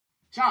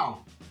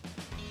Ciao!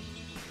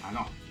 Ah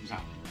no,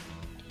 scusate.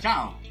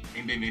 Ciao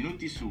e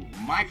benvenuti su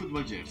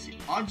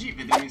MineJerseys. Oggi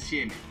vedremo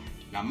insieme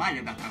la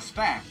maglia da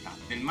trasferta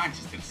del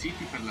Manchester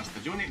City per la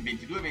stagione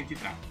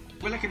 22-23,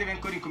 quella che deve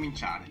ancora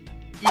incominciare,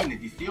 in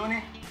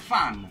edizione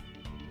Fan.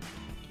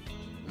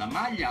 La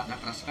maglia da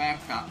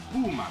trasferta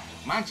Puma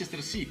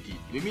Manchester City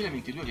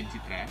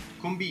 2022-23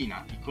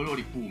 combina i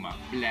colori Puma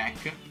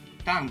Black,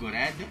 Tango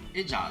Red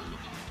e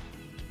Giallo.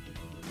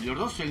 Il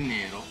rosso e il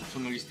nero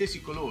sono gli stessi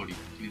colori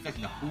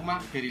utilizzati da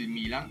Puma per il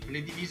Milan per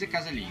le divise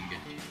casalinghe,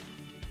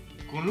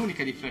 con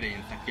l'unica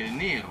differenza che il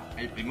nero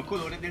è il primo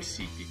colore del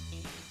City.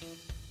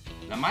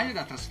 La maglia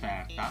da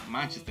trasferta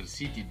Manchester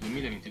City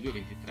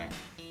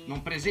 2022-23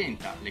 non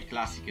presenta le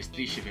classiche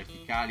strisce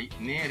verticali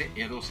nere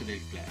e rosse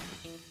del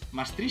club,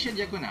 ma strisce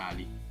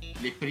diagonali,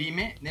 le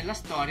prime nella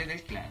storia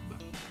del club.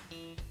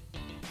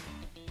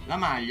 La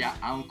maglia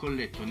ha un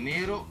colletto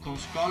nero con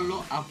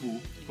scollo a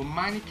V con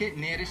maniche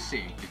nere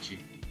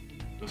semplici.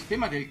 Lo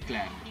stemma del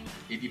club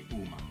e di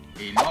Puma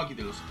e i loghi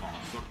dello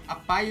sponsor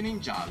appaiono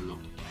in giallo.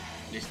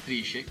 Le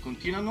strisce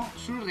continuano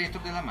sul retro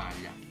della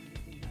maglia.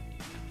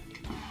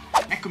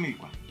 Eccomi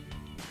qua.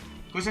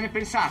 Cosa ne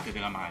pensate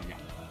della maglia?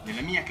 Nella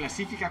mia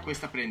classifica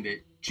questa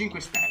prende 5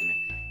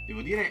 stelle.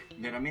 Devo dire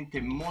veramente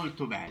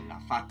molto bella,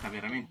 fatta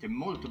veramente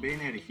molto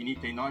bene,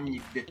 rifinita in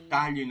ogni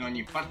dettaglio, in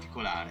ogni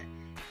particolare.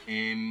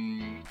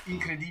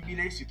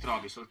 Incredibile, si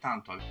trovi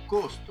soltanto al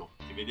costo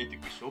che vedete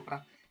qui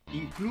sopra,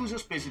 incluso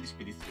spese di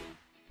spedizione.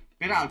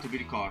 Peraltro vi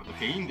ricordo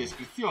che in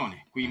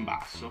descrizione, qui in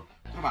basso,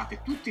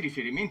 trovate tutti i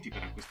riferimenti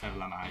per acquistare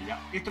la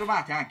maglia e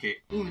trovate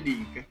anche un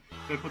link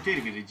per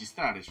potervi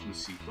registrare sul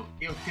sito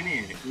e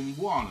ottenere un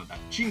buono da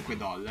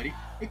 $5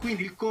 e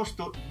quindi il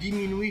costo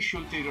diminuisce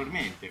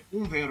ulteriormente,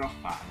 un vero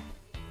affare.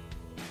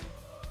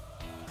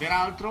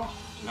 Peraltro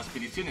la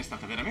spedizione è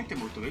stata veramente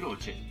molto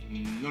veloce,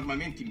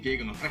 normalmente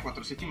impiegano 3-4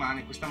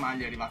 settimane, questa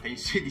maglia è arrivata in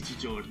 16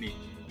 giorni,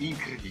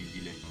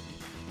 incredibile.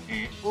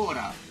 E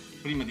ora,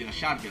 prima di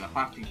lasciarvi alla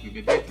parte in cui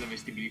vedrete la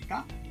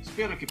vestibilità,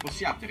 spero che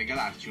possiate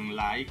regalarci un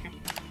like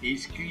e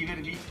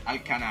iscrivervi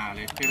al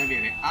canale per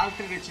avere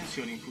altre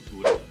recensioni in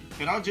futuro.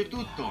 Per oggi è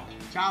tutto,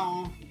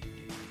 ciao!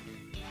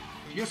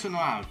 Io sono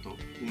alto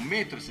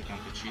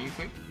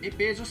 1,75 m e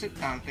peso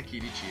 70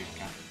 kg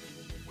circa.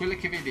 Quella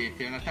che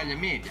vedete è una taglia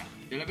media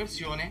della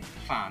versione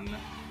Fan.